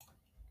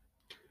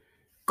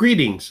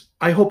Greetings.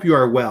 I hope you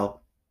are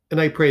well, and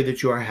I pray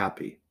that you are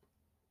happy.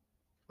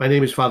 My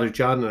name is Father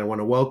John, and I want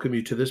to welcome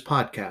you to this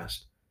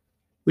podcast,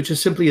 which is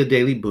simply a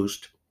daily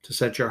boost to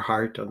set your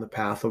heart on the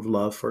path of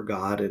love for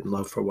God and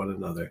love for one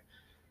another.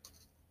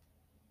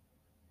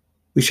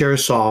 We share a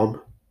psalm,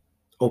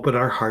 open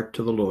our heart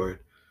to the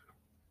Lord,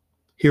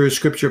 hear a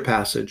scripture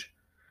passage,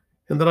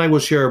 and then I will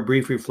share a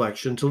brief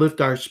reflection to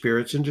lift our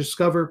spirits and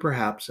discover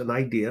perhaps an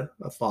idea,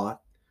 a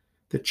thought,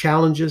 that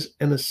challenges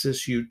and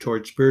assists you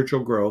toward spiritual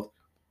growth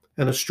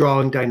and a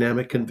strong,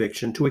 dynamic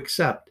conviction to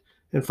accept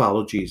and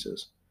follow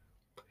Jesus.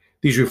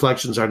 These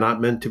reflections are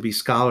not meant to be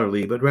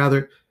scholarly, but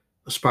rather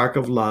a spark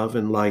of love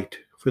and light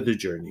for the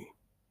journey.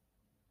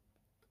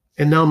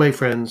 And now, my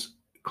friends,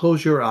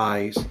 close your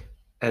eyes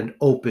and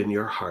open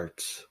your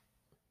hearts.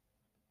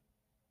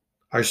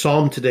 Our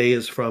psalm today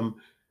is from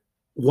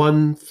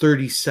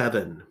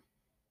 137.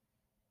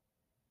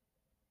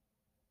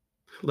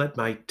 Let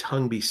my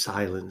tongue be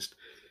silenced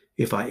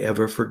if I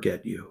ever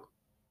forget you.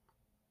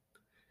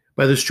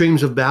 By the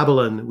streams of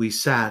Babylon we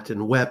sat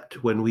and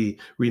wept when we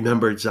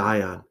remembered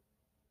Zion.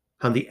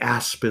 On the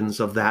aspens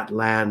of that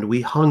land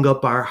we hung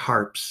up our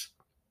harps.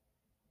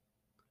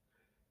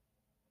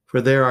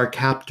 For there our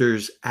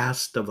captors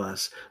asked of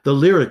us the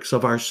lyrics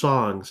of our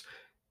songs,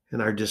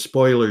 and our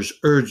despoilers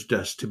urged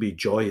us to be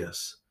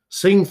joyous.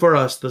 Sing for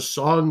us the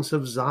songs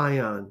of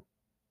Zion.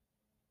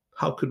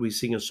 How could we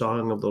sing a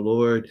song of the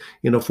Lord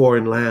in a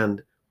foreign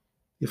land?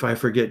 If I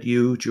forget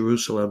you,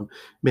 Jerusalem,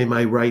 may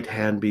my right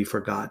hand be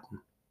forgotten.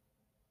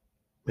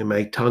 May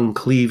my tongue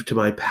cleave to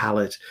my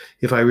palate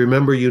if I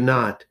remember you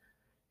not,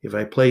 if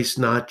I place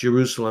not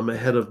Jerusalem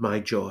ahead of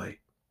my joy.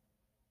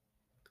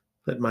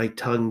 Let my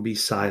tongue be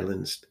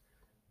silenced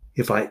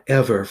if I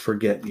ever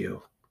forget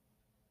you.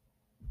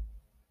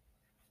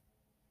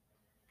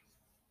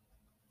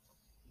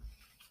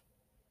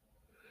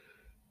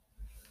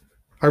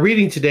 Our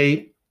reading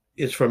today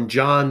is from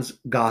John's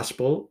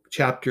Gospel,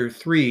 chapter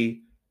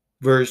 3,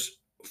 verse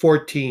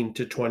 14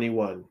 to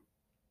 21.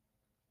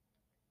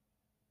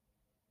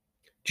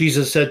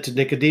 Jesus said to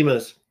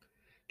Nicodemus,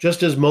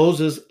 "Just as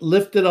Moses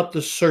lifted up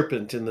the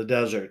serpent in the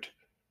desert,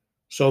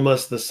 so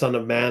must the Son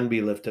of Man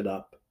be lifted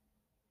up,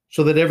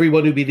 so that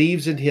everyone who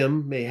believes in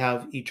him may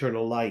have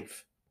eternal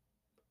life.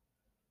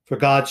 For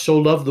God so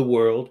loved the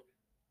world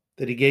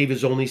that he gave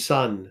his only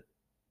Son,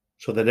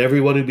 so that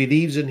everyone who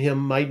believes in him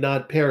might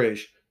not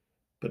perish,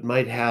 but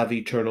might have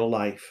eternal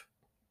life.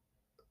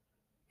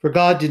 For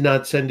God did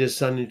not send his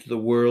Son into the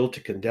world to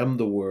condemn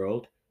the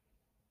world,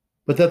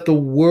 but that the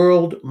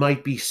world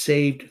might be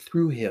saved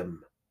through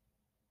him.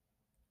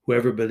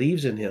 Whoever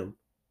believes in him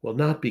will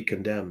not be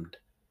condemned,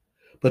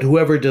 but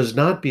whoever does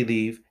not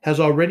believe has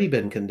already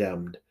been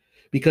condemned,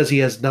 because he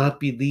has not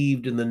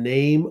believed in the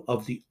name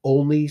of the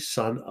only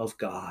Son of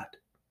God.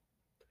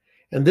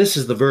 And this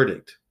is the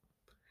verdict,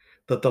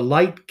 that the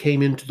light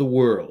came into the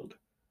world,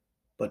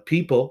 but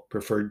people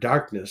preferred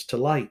darkness to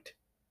light,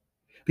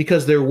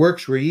 because their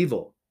works were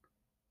evil.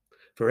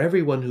 For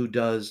everyone who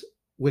does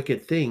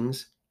wicked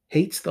things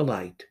hates the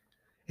light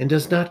and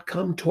does not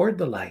come toward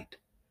the light,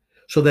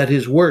 so that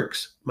his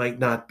works might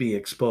not be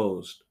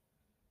exposed.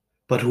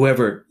 But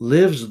whoever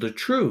lives the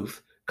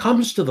truth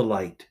comes to the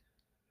light,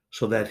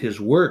 so that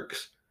his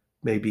works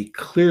may be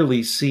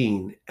clearly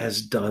seen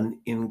as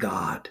done in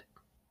God."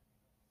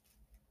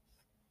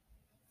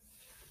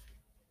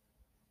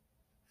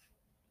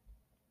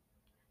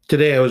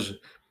 Today I was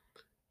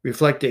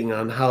reflecting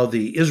on how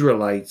the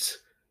Israelites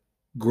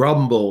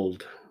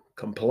grumbled,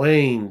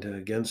 complained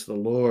against the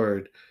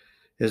Lord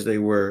as they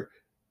were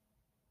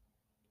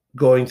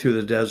going through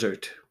the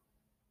desert.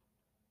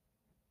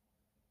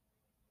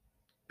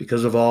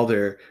 Because of all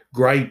their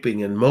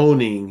griping and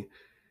moaning,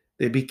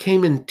 they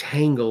became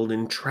entangled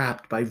and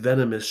trapped by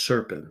venomous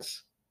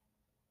serpents.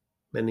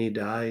 Many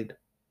died.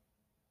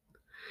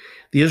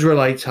 The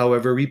Israelites,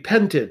 however,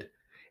 repented,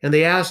 and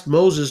they asked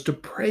Moses to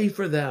pray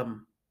for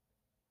them.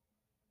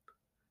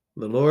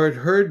 The Lord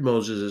heard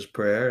Moses'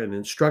 prayer and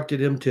instructed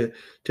him to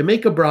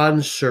make a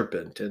bronze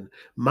serpent and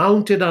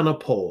mount it on a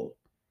pole.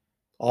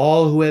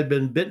 All who had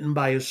been bitten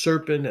by a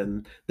serpent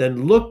and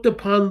then looked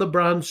upon the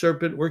bronze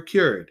serpent were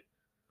cured.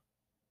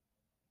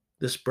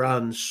 This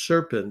bronze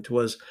serpent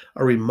was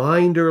a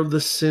reminder of the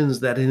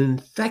sins that had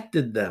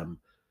infected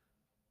them,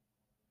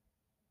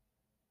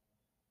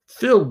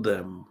 filled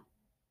them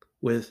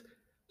with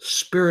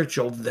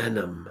spiritual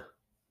venom.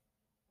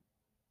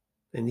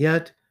 And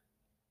yet,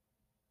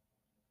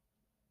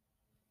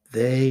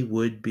 they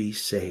would be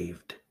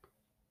saved.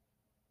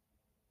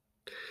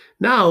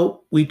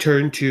 Now we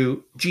turn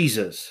to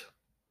Jesus.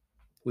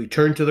 We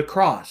turn to the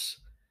cross.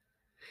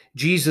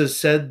 Jesus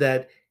said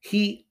that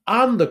he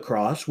on the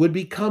cross would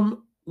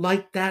become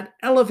like that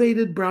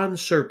elevated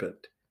bronze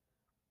serpent.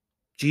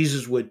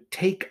 Jesus would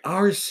take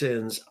our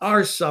sins,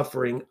 our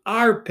suffering,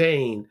 our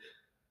pain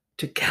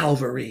to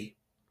Calvary.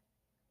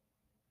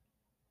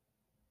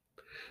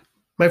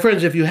 My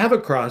friends, if you have a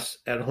cross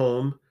at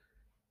home,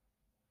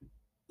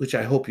 which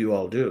I hope you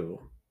all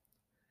do,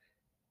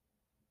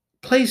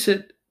 place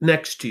it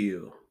next to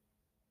you.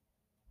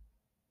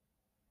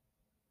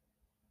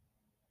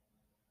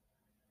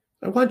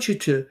 I want you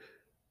to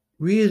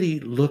really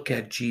look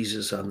at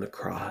Jesus on the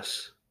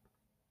cross.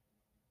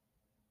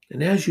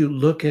 And as you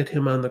look at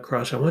him on the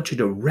cross, I want you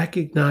to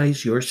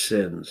recognize your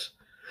sins.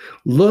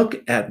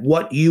 Look at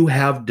what you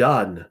have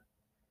done.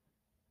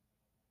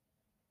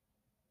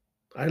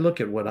 I look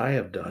at what I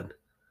have done.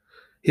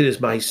 It is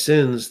my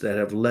sins that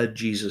have led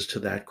Jesus to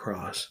that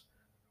cross.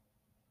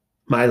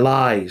 My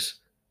lies,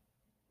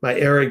 my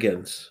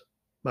arrogance,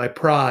 my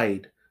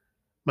pride,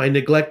 my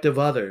neglect of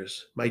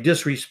others, my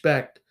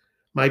disrespect,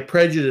 my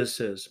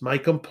prejudices, my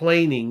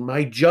complaining,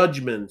 my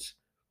judgments.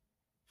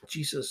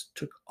 Jesus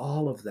took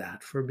all of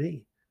that for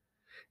me.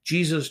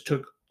 Jesus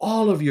took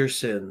all of your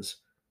sins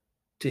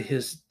to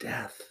his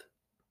death.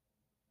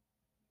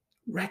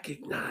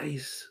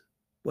 Recognize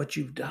what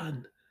you've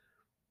done.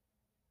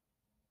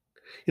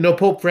 You know,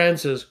 Pope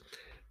Francis,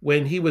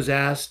 when he was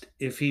asked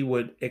if he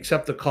would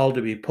accept the call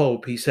to be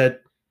Pope, he said,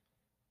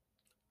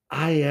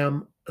 I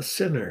am a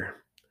sinner,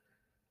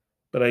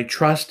 but I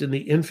trust in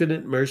the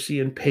infinite mercy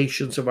and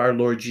patience of our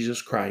Lord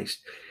Jesus Christ,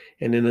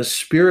 and in a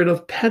spirit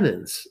of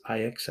penance I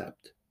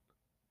accept.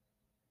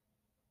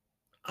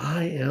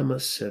 I am a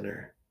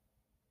sinner.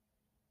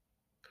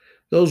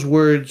 Those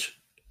words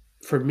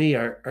for me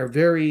are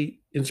very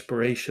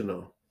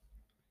inspirational.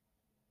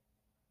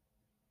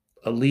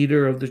 A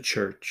leader of the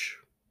church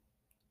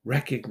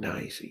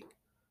recognizing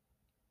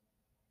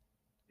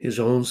his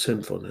own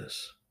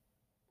sinfulness.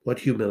 What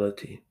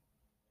humility.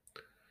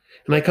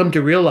 And I come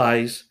to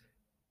realize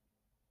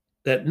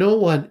that no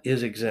one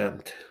is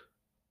exempt.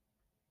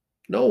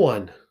 No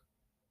one.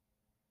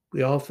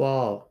 We all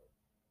fall.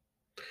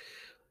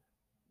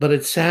 But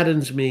it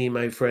saddens me,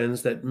 my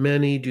friends, that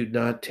many do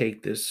not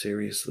take this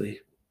seriously.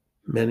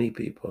 Many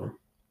people.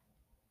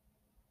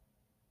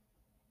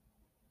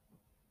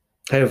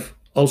 I have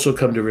also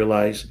come to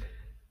realize,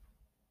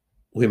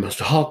 we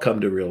must all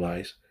come to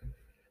realize,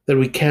 that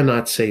we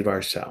cannot save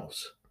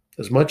ourselves.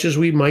 As much as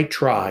we might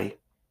try,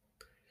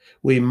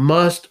 we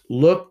must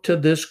look to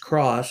this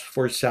cross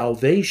for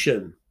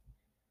salvation.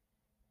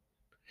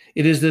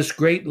 It is this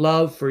great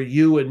love for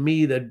you and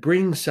me that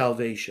brings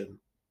salvation.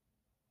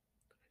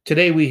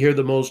 Today we hear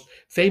the most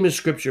famous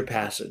scripture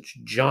passage,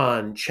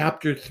 John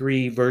chapter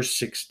 3, verse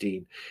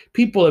 16.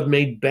 People have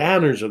made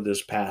banners of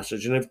this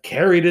passage and have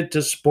carried it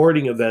to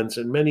sporting events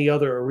and many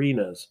other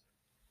arenas.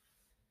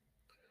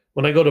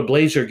 When I go to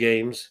Blazer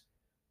games,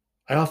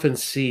 I often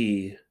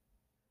see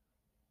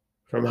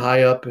from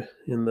high up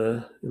in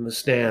the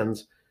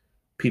stands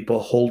people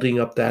holding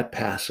up that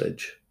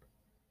passage.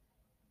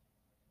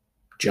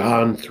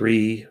 John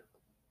 3,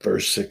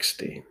 verse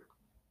 16.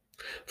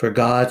 For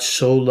God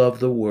so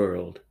loved the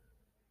world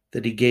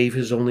that he gave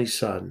his only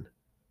Son,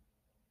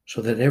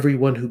 so that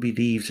everyone who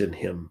believes in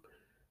him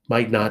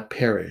might not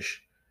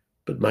perish,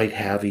 but might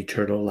have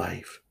eternal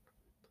life.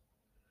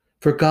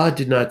 For God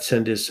did not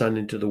send his Son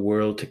into the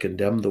world to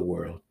condemn the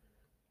world,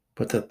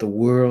 but that the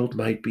world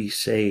might be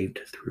saved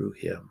through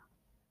him.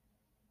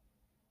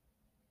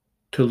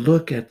 To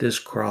look at this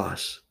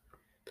cross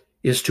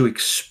is to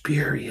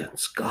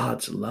experience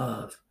God's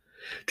love,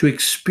 to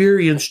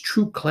experience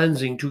true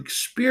cleansing, to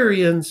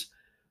experience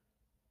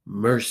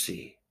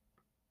mercy.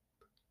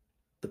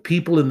 The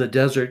people in the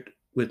desert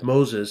with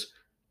Moses,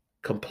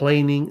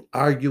 complaining,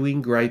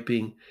 arguing,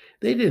 griping,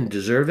 they didn't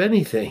deserve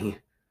anything.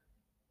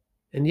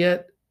 And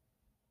yet,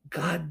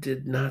 God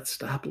did not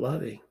stop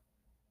loving.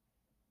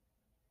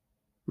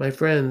 My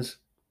friends,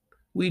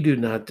 we do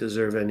not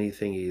deserve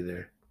anything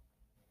either.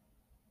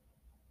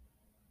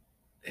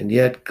 And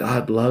yet,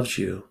 God loves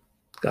you.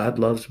 God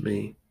loves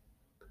me.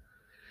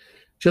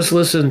 Just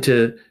listen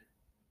to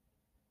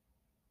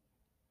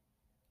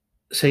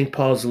St.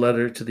 Paul's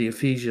letter to the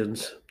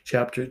Ephesians,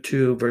 chapter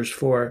 2, verse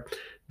 4.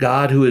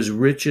 God, who is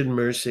rich in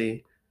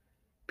mercy,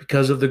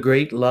 because of the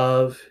great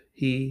love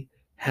he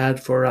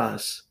had for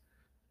us,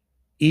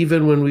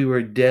 even when we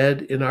were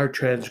dead in our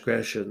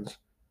transgressions,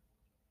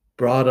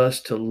 brought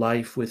us to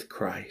life with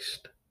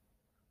Christ.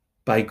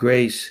 By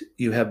grace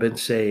you have been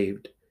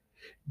saved,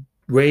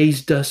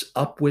 raised us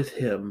up with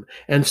him,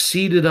 and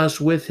seated us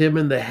with him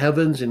in the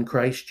heavens in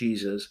Christ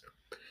Jesus,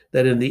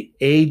 that in the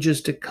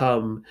ages to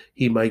come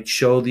he might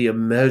show the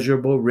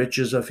immeasurable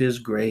riches of his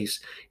grace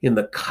in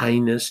the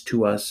kindness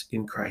to us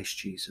in Christ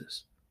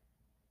Jesus.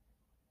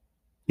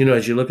 You know,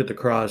 as you look at the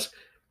cross,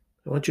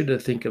 I want you to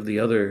think of the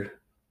other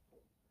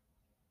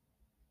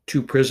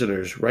two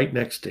prisoners right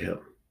next to him,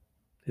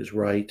 his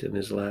right and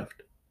his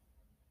left.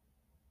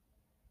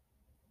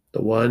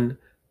 The one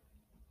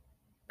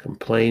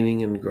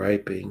complaining and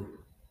griping,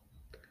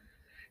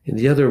 and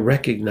the other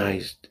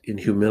recognized in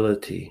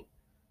humility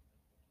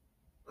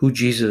who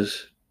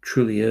Jesus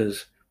truly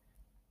is.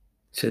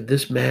 He said,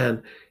 this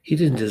man, he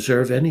didn't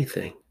deserve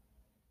anything.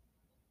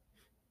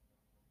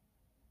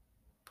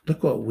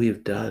 Look what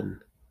we've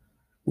done.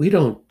 We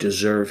don't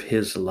deserve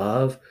his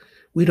love.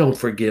 We don't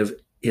forgive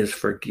his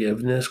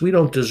forgiveness. We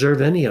don't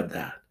deserve any of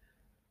that.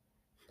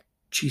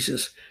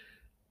 Jesus,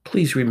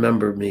 please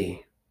remember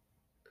me.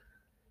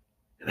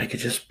 And I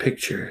could just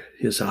picture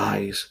his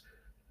eyes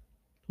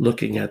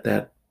looking at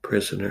that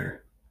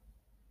prisoner.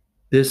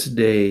 This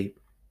day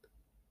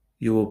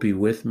you will be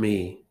with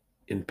me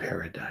in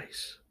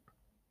paradise.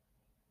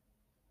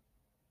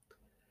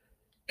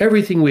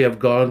 Everything we have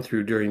gone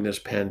through during this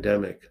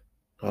pandemic,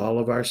 all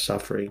of our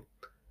suffering,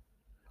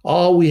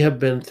 all we have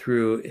been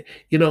through,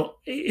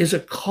 is a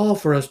call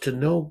for us to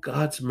know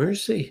God's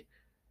mercy.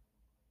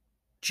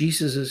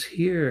 Jesus is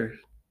here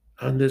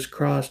on this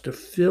cross to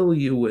fill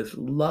you with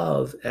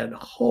love and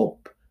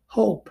hope.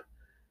 Hope.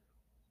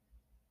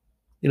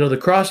 The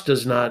cross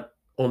does not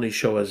only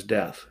show us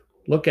death.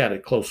 Look at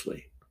it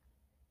closely.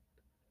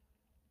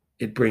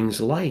 It brings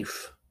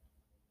life.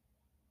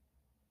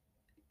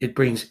 It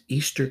brings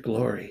Easter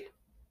glory.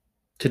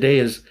 Today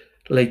is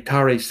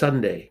Laetare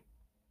Sunday.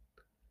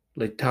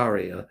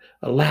 Laetare,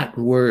 a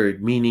Latin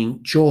word meaning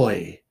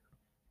joy.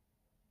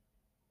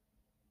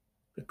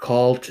 A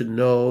call to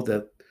know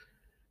that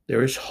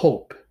there is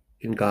hope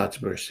in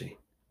God's mercy.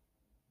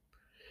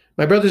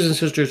 My brothers and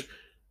sisters,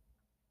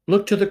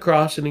 look to the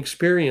cross and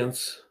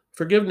experience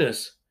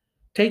forgiveness.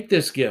 Take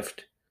this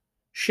gift,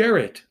 share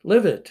it,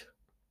 live it.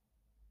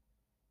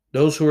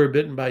 Those who were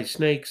bitten by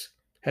snakes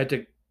had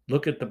to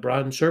look at the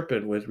bronze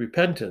serpent with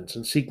repentance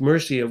and seek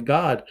mercy of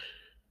God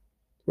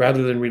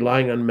rather than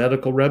relying on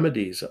medical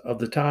remedies of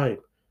the time.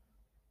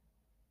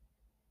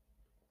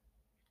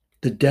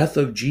 The death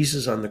of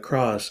Jesus on the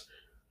cross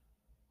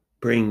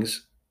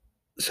brings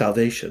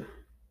salvation.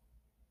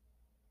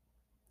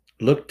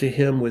 Look to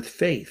him with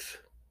faith.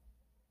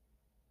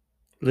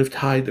 Lift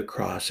high the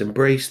cross,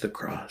 embrace the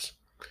cross.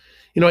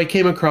 I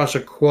came across a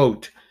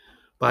quote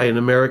by an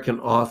American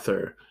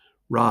author,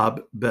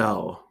 Rob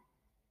Bell.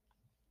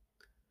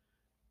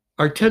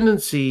 Our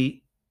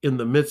tendency in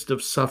the midst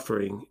of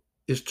suffering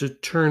is to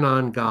turn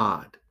on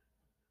God,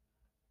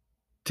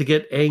 to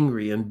get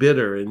angry and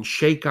bitter and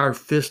shake our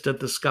fist at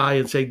the sky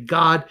and say,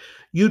 God,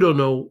 you don't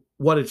know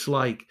what it's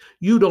like.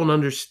 You don't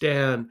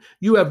understand.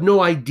 You have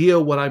no idea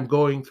what I'm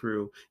going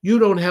through. You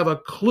don't have a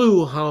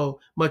clue how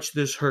much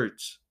this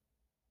hurts.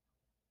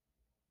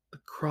 The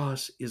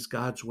cross is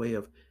God's way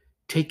of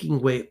taking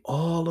away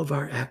all of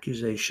our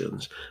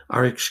accusations,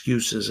 our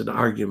excuses and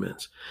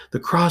arguments. The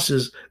cross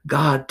is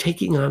God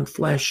taking on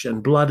flesh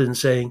and blood and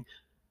saying,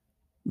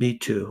 me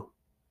too.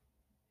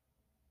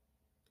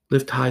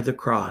 Lift high the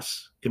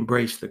cross,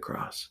 embrace the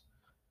cross.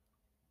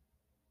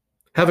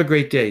 Have a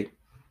great day.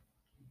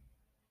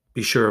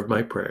 Be sure of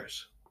my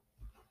prayers.